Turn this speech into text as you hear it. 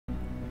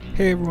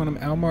Hey everyone, I'm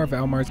Almar of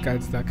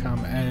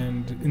almarsguides.com,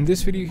 and in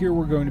this video here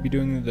we're going to be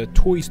doing the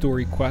Toy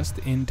Story quest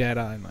in Dead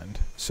Island.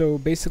 So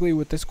basically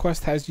what this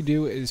quest has you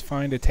do is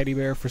find a teddy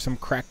bear for some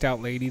cracked out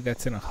lady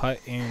that's in a hut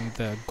in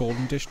the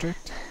Golden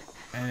District.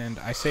 And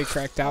I say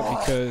cracked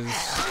out because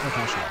look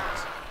how she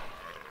looks.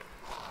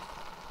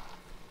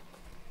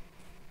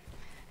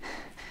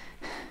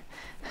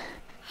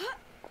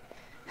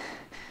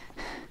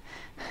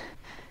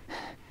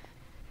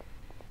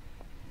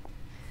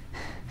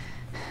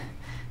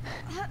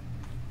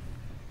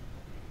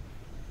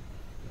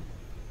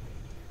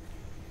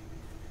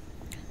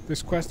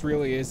 This quest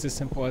really is as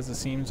simple as it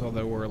seems,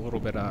 although we're a little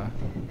bit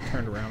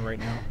turned around right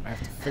now. I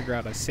have to figure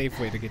out a safe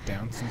way to get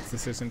down since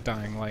this isn't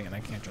Dying Light and I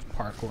can't just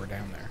parkour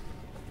down there.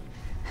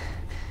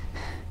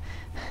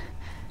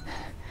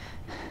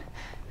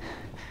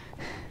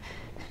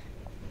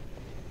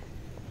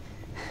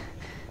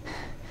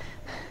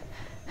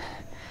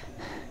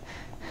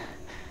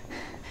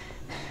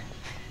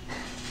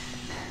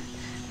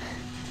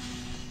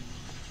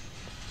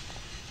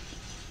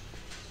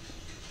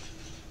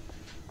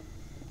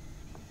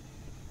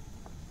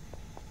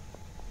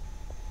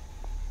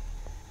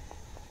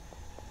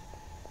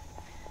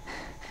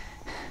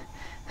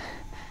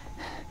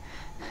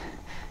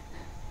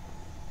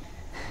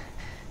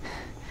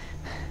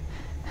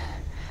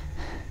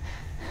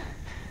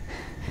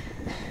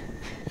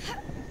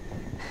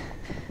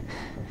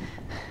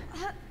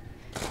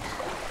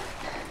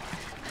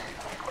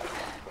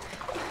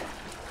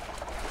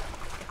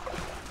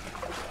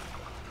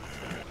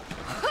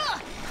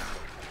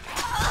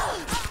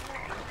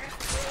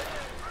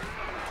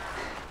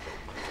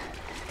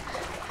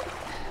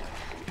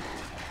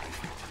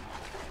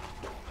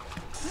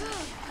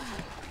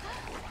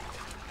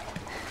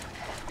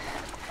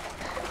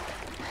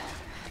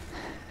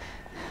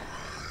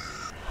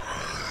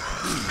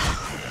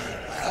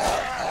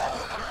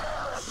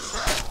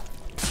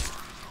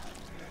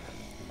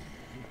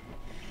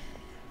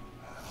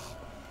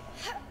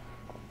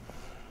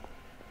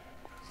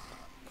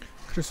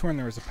 I could have sworn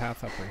there was a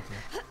path up right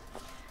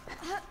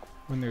here.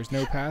 When there's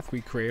no path,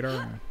 we create our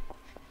own.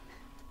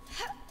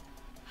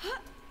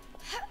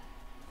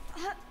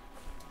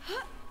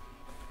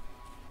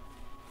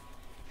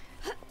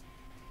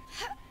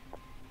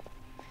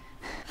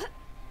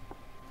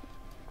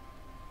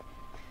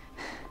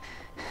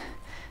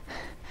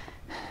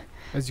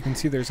 As you can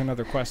see, there's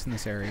another quest in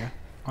this area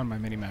on my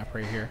mini-map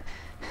right here.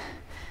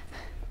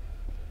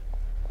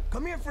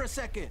 Come here for a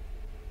second.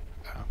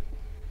 Oh.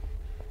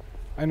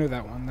 I know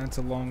that one. That's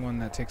a long one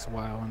that takes a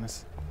while, and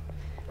this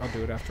I'll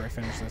do it after I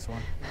finish this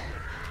one.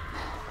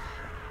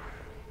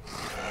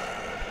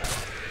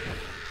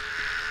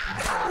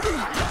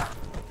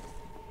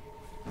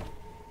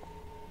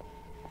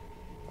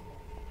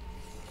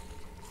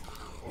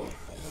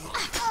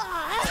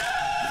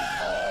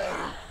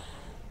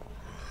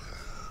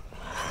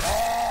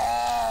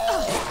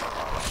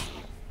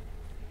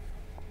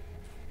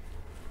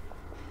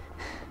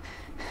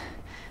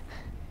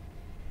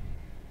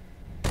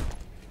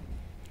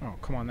 Oh,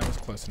 come on, that was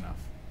close enough.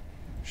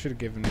 Should have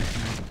given it to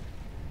me.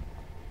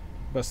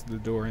 Busted the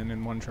door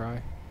in one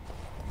try.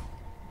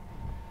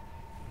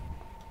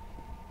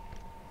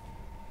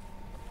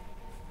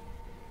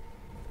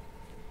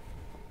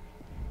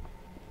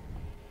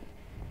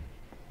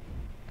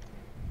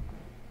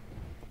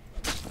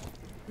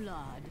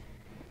 Blood.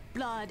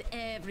 Blood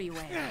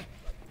everywhere.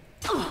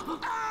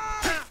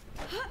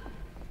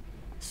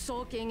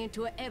 Soaking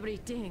into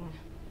everything.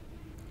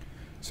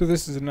 So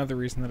this is another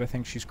reason that I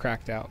think she's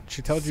cracked out.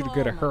 She tells you to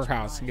go to her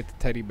house and get the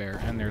teddy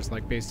bear, and there's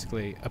like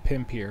basically a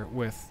pimp here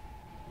with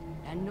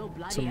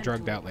some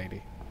drugged out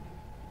lady.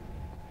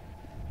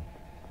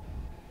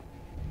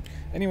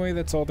 Anyway,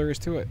 that's all there is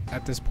to it.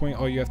 At this point,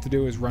 all you have to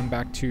do is run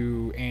back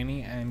to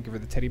Annie and give her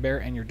the teddy bear,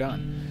 and you're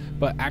done.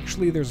 But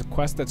actually, there's a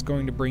quest that's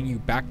going to bring you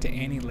back to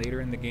Annie later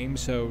in the game,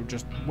 so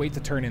just wait to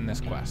turn in this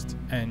quest,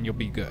 and you'll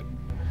be good.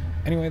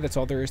 Anyway, that's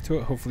all there is to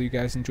it. Hopefully you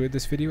guys enjoyed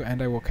this video,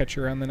 and I will catch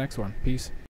you around the next one. Peace.